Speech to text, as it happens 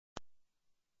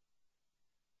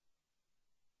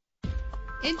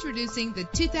Introducing the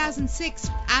 2006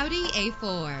 Audi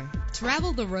A4.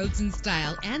 Travel the roads in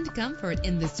style and comfort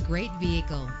in this great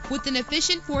vehicle. With an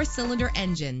efficient 4-cylinder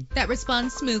engine that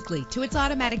responds smoothly to its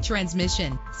automatic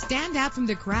transmission. Stand out from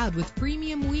the crowd with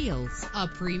premium wheels. A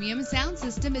premium sound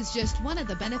system is just one of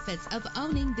the benefits of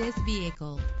owning this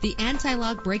vehicle. The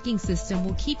anti-lock braking system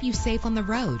will keep you safe on the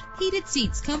road. Heated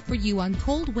seats comfort you on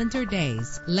cold winter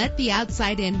days. Let the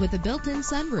outside in with a built-in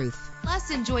sunroof.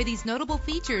 Plus, enjoy these notable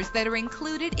features that are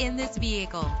included in this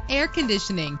vehicle: air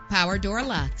conditioning, power door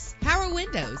locks, power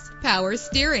windows, power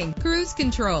steering, cruise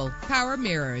control, power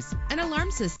mirrors, an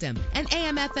alarm system, an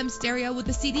AM/FM stereo with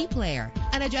a CD player,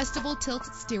 an adjustable tilt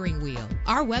steering wheel.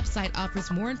 Our website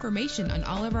offers more information on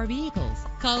all of our vehicles.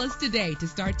 Call us today to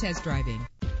start test driving.